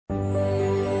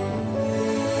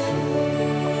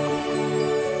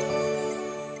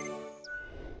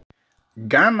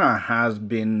Ghana has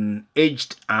been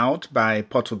edged out by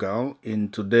Portugal in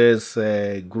today's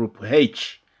Group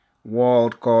H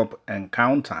World Cup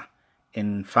encounter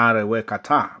in faraway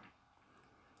Qatar.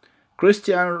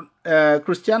 Cristiano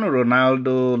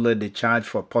Ronaldo led the charge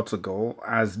for Portugal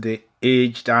as they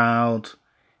edged out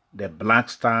the Black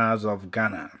Stars of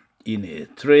Ghana in a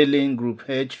thrilling Group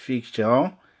H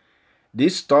fixture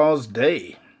this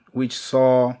Thursday, which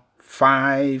saw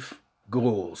 5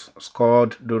 goals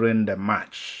scored during the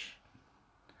match.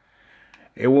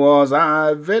 It was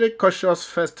a very cautious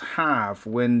first half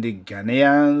when the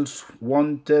Ghanaians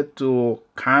wanted to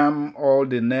calm all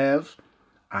the nerves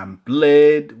and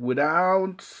played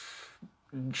without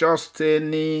just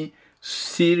any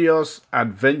serious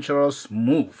adventurous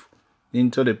move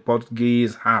into the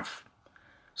Portuguese half.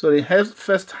 So the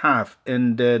first half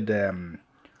ended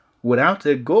without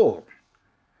a goal,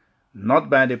 not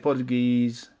by the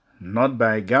Portuguese, not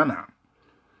by Ghana,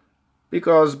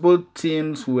 because both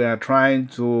teams were trying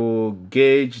to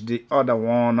gauge the other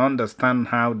one, understand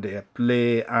how they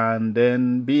play, and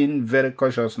then being very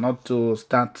cautious not to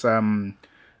start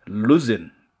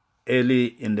losing early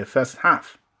in the first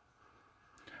half.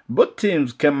 Both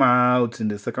teams came out in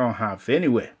the second half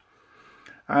anyway,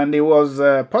 and it was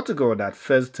Portugal that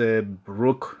first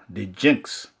broke the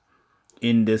jinx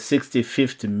in the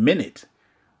 65th minute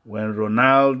when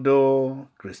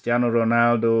Cristiano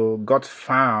Ronaldo got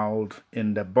fouled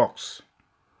in the box.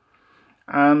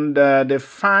 And the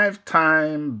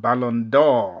 5-time Ballon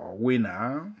d'Or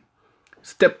winner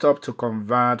stepped up to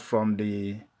convert from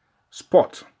the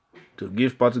spot to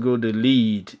give Portugal the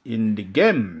lead in the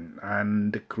game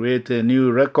and create a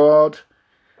new record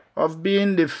of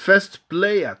being the first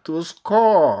player to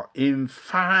score in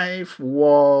 5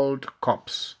 World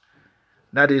Cups.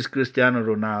 That is Cristiano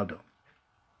Ronaldo.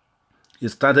 He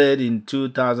started in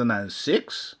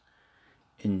 2006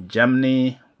 in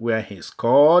Germany, where he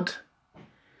scored.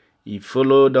 He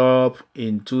followed up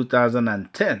in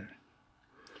 2010,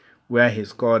 where he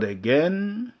scored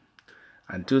again.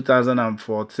 And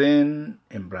 2014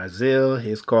 in Brazil,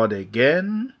 he scored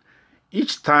again.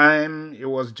 Each time it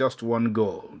was just 1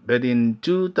 goal. But in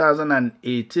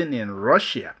 2018 in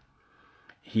Russia,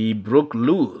 he broke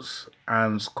loose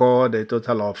and scored a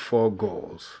total of 4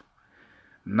 goals.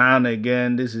 Now and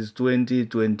again, this is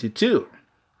 2022,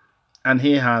 and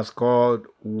he has scored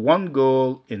 1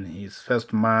 goal in his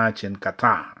first match in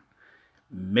Qatar,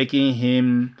 making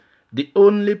him the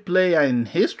only player in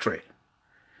history.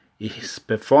 He's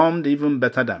performed even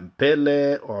better than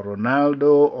Pele or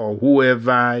Ronaldo or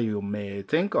whoever you may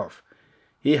think of.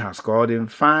 He has scored in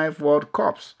 5 World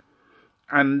Cups,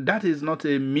 and that is not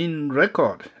a mean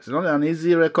record. It's not an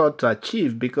easy record to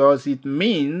achieve because it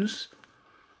means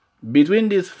between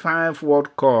these 5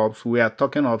 World Cups, we are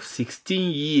talking of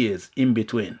 16 years in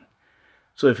between.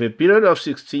 So if a period of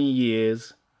 16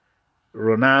 years,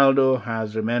 Ronaldo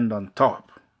has remained on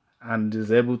top and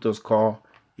is able to score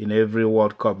in every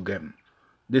World Cup game.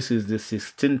 This is the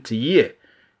 16th year.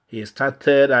 He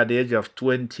started at the age of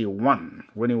 21,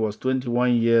 when he was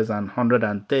 21 years and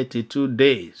 132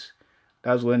 days.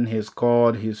 That's when he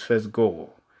scored his first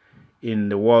goal in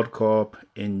the World Cup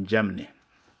in Germany.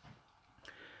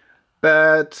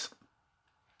 But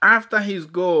after his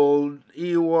goal,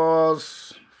 it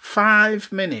was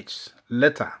 5 minutes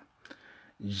later,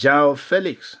 João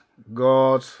Felix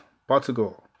got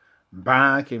Portugal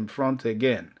back in front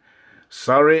again.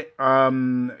 The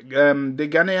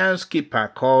Ghanaian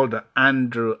skipper called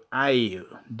Andrew Ayew,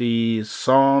 the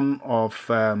son of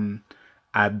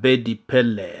Abedi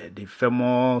Pele, the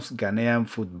famous Ghanaian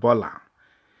footballer.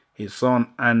 His son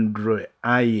Andrew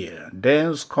Ayew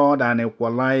then scored an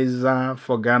equalizer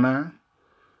for Ghana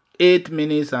 8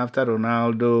 minutes after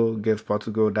Ronaldo gave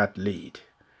Portugal that lead.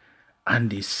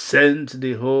 And he sent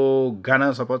the whole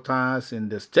Ghana supporters in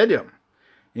the stadium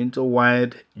into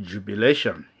wide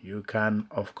jubilation. You can,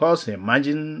 of course,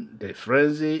 imagine the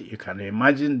frenzy. You can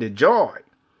imagine the joy.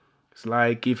 It's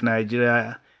like if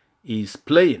Nigeria is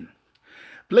playing.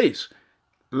 Please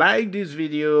like this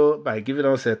video by giving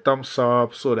us a thumbs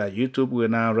up so that YouTube will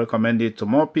now recommend it to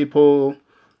more people.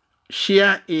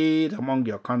 Share it among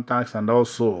your contacts and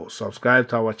also subscribe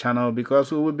to our channel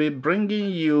because we will be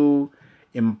bringing you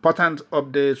important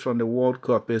updates from the World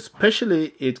Cup,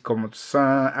 especially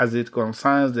as it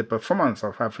concerns the performance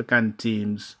of African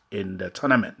teams in the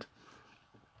tournament.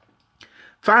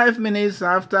 5 minutes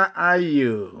after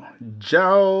Ayew,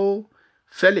 João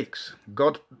Felix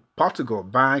got Portugal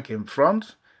back in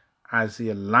front as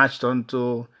he latched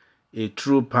onto a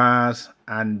true pass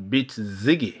and beat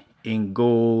Ziggy in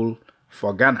goal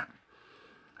for Ghana.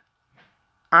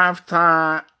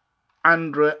 After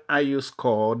Andre Ayew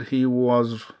scored, he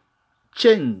was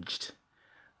changed.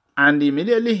 And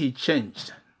immediately he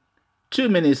changed. 2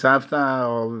 minutes after,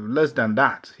 or less than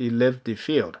that, he left the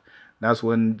field. That's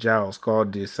when Jao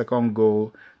scored the second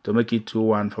goal to make it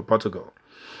 2-1 for Portugal.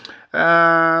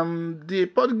 The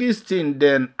Portuguese team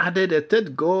then added a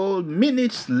third goal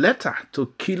minutes later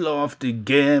to kill off the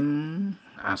game.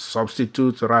 As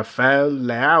substitute Rafael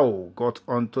Leao got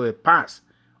onto a pass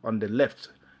on the left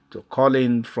to call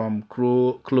in from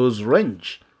close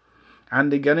range.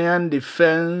 And the Ghanaian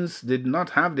defense did not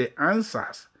have the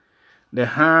answers. They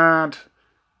had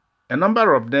a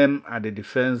number of them at the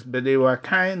defense, but they were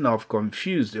kind of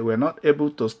confused. They were not able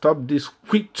to stop these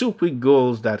two quick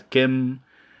goals that came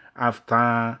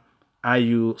after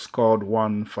Ayew scored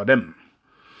one for them.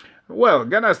 Well,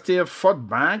 Ghana still fought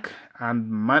back and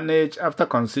managed, after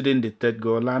conceding the third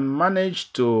goal, and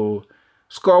managed to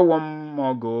score one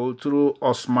more goal through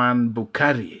Osman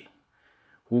Bukari,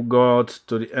 who got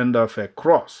to the end of a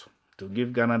cross to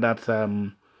give Ghana that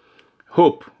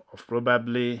hope of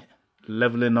probably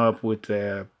leveling up with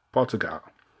Portugal.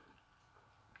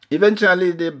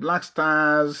 Eventually, the Black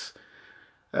Stars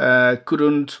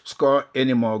couldn't score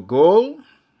any more goal,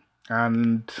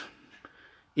 and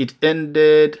it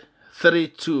ended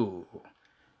 3-2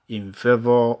 in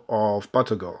favor of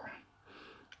Portugal.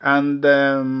 And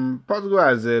Portugal,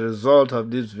 as a result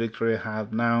of this victory,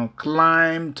 have now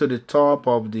climbed to the top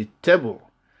of the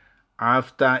table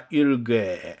after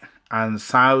Uruguay and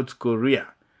South Korea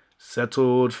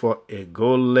settled for a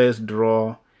goalless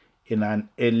draw in an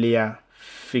earlier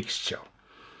fixture.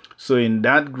 So in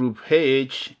that Group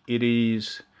H, it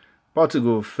is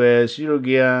Portugal first,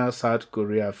 Uruguay, South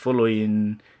Korea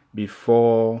following,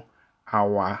 before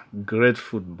our great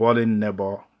footballing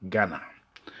neighbor Ghana.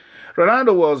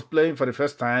 Ronaldo was playing for the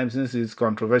first time since his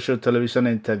controversial television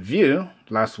interview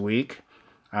last week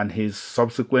and his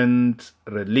subsequent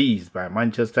release by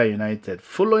Manchester United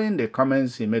following the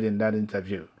comments he made in that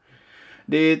interview.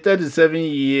 The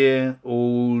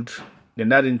 37-year-old in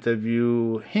that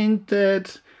interview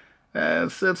hinted,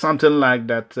 said something like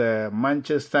that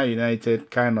Manchester United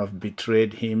kind of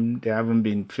betrayed him. They haven't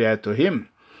been fair to him.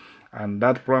 And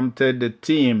that prompted the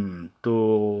team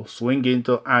to swing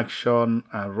into action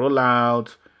and roll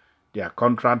out their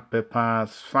contract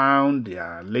papers, found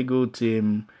their legal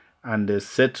team, and they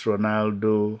set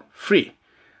Ronaldo free.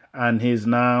 And he's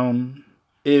now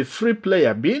a free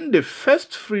player, being the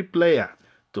first free player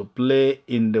to play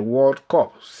in the World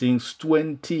Cup since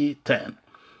 2010.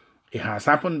 It has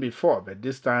happened before, but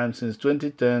this time, since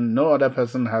 2010, no other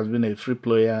person has been a free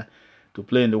player to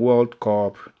play in the World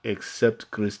Cup except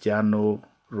Cristiano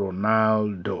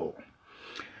Ronaldo.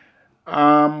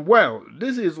 Well,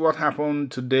 this is what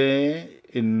happened today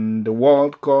in the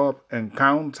World Cup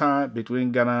encounter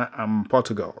between Ghana and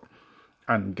Portugal.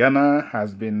 And Ghana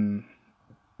has been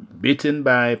beaten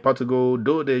by Portugal,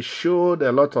 though they showed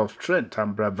a lot of strength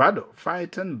and bravado,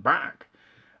 fighting back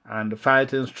and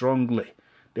fighting strongly.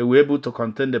 They were able to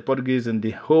contain the Portuguese in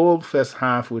the whole first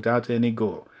half without any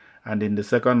goal. And in the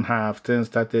second half, things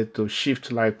started to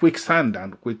shift like quicksand,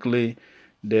 and quickly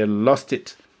they lost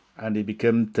it, and it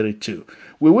became 3-2.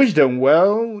 We wish them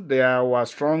well. They are our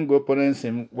strong opponents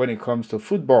when it comes to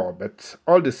football, but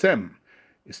all the same,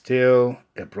 it's still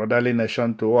a brotherly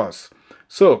nation to us.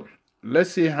 So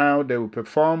let's see how they will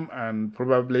perform, and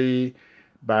probably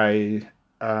by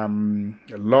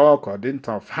luck or dint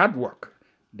of hard work,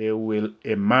 they will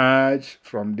emerge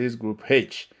from this Group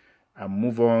H and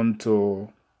move on to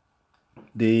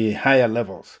the higher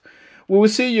levels. We will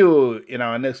see you in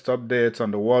our next update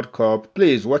on the World Cup.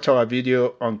 Please watch our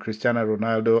video on Cristiano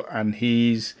Ronaldo and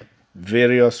his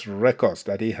various records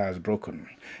that he has broken.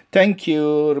 Thank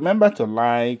you. Remember to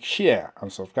like, share,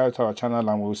 and subscribe to our channel,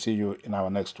 and we'll see you in our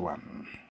next one.